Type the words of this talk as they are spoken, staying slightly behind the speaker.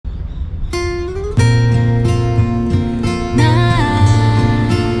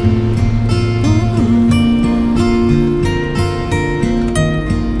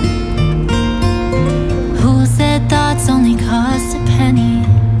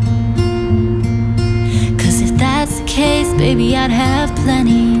baby, I'd have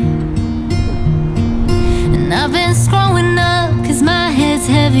plenty. And I've been screwing up cause my head's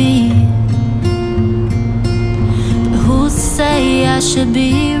heavy. But who's to say I should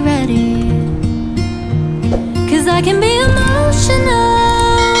be ready? Cause I can be emotional,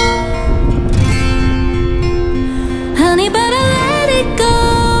 honey, but I let it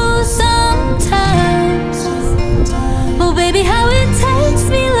go sometimes. Oh baby, how it takes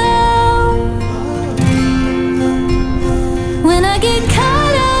me low when I get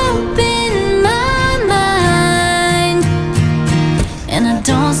caught up in my mind. And I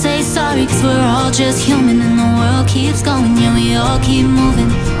don't say sorry cause we're all just human. And the world keeps going, yeah, we all keep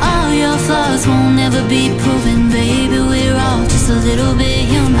moving. All your flaws won't ever be proven. Baby, we're all just a little bit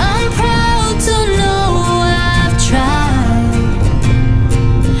human. I'm proud to know I've tried.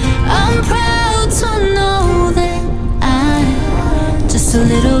 I'm proud to know that I'm just a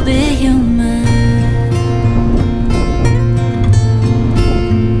little bit human.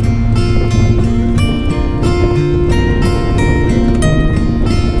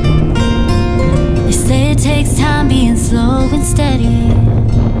 They say it takes time being slow and steady,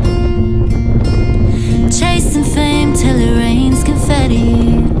 chasing fame till it rains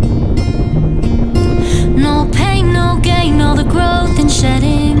confetti. No pain, no gain, all the growth and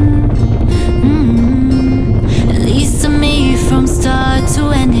shedding. At least to me from start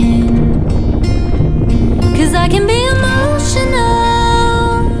to ending. Cause I can be emotional,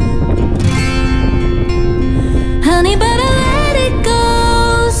 honey, but I let it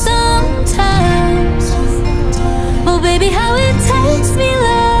go sometimes. Oh baby, how it takes me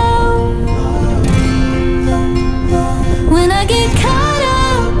low when I get caught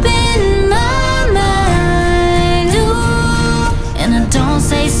up in my mind. Ooh. And I don't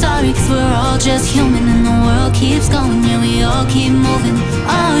say sorry cause we're all just human. And the world keeps going, yeah, we all keep moving.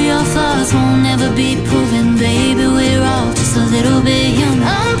 All your flaws won't ever be proven. Baby, we're all just a little bit human.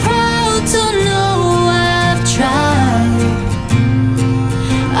 I'm proud to know I've tried.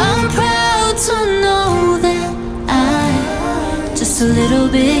 I'm proud to know that I'm just a little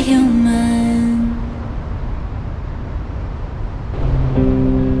bit human.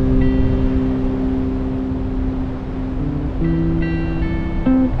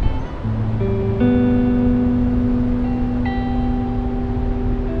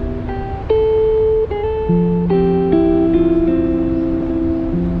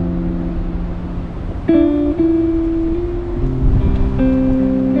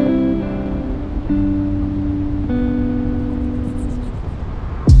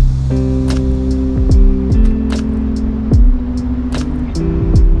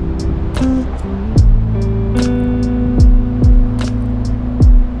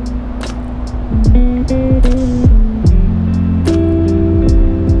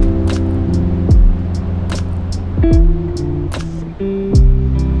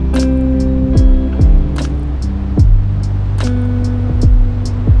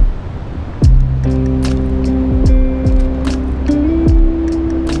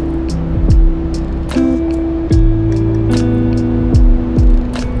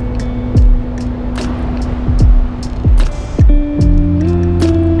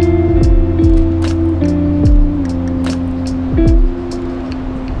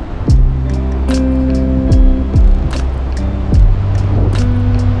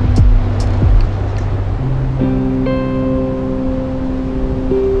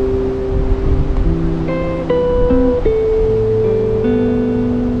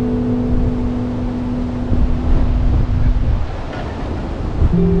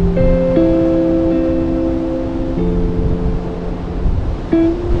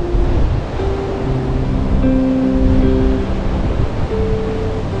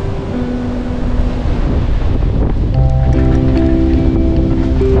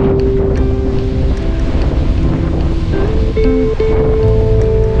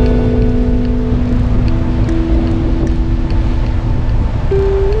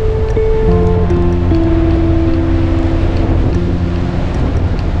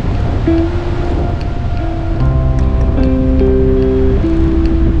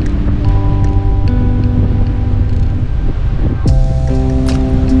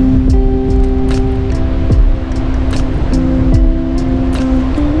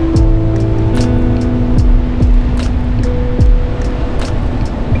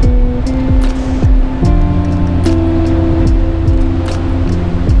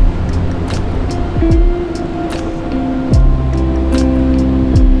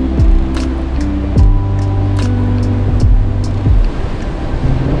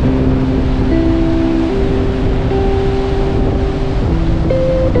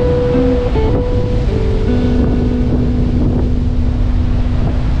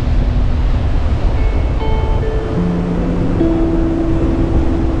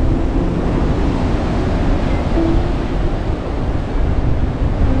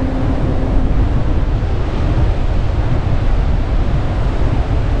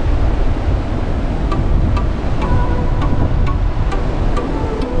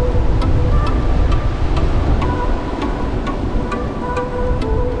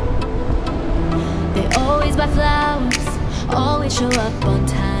 buy flowers, always show up on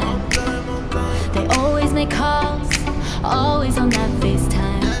time. They always make calls, always on that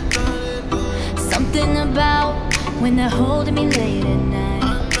FaceTime. Something about when they're holding me late at night,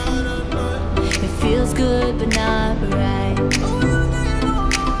 it feels good but not right.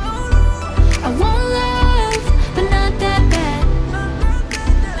 I want love, but not that bad.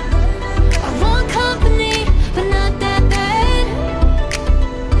 I want company, but not that bad.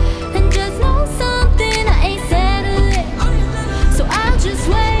 And just know something, I ain't settling. So I'll just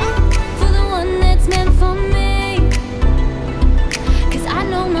wait for the one that's meant for me. 'Cause I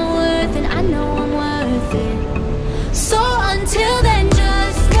know my worth and I know I'm worth it. So until then,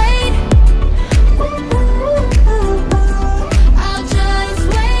 just wait.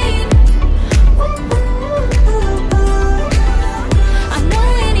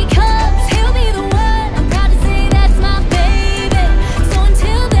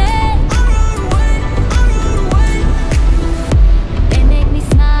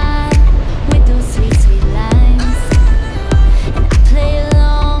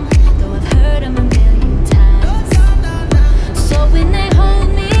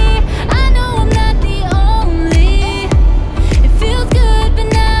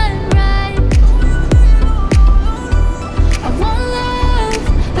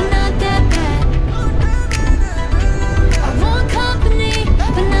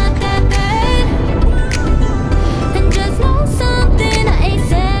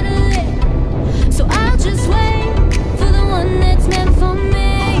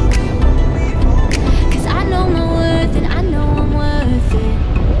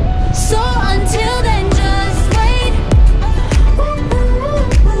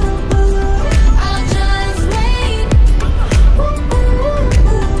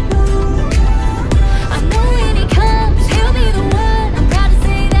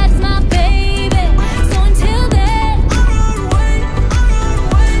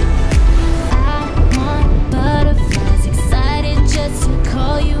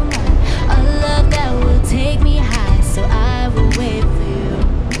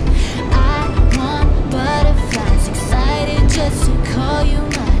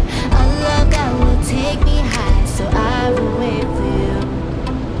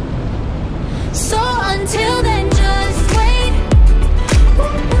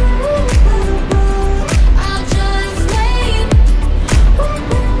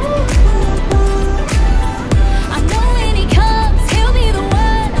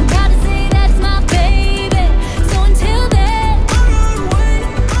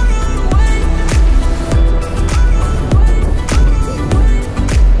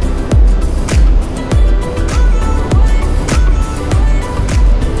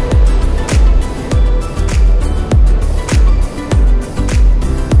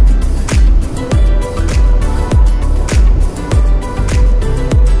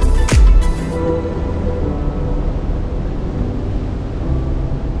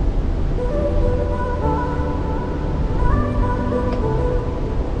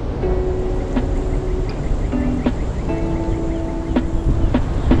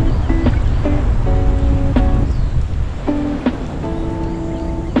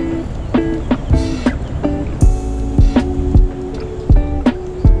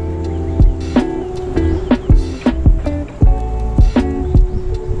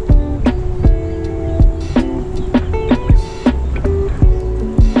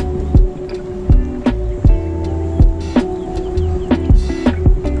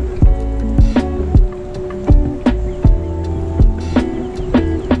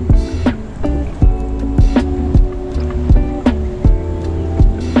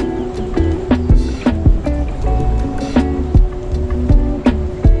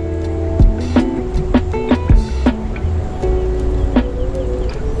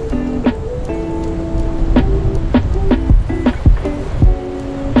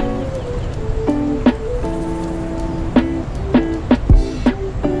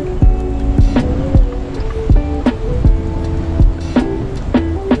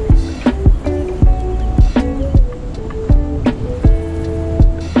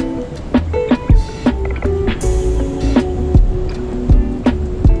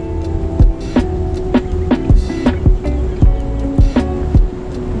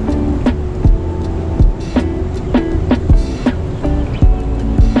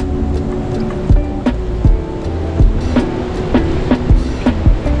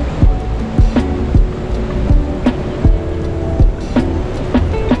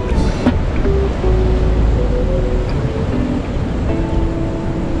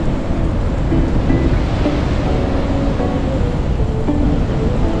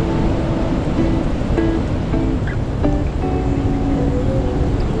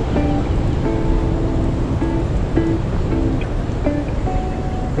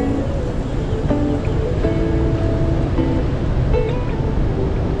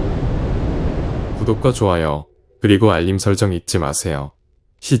 구독과 좋아요, 그리고 알림 설정 잊지 마세요.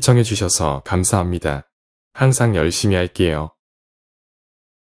 시청해주셔서 감사합니다. 항상 열심히 할게요.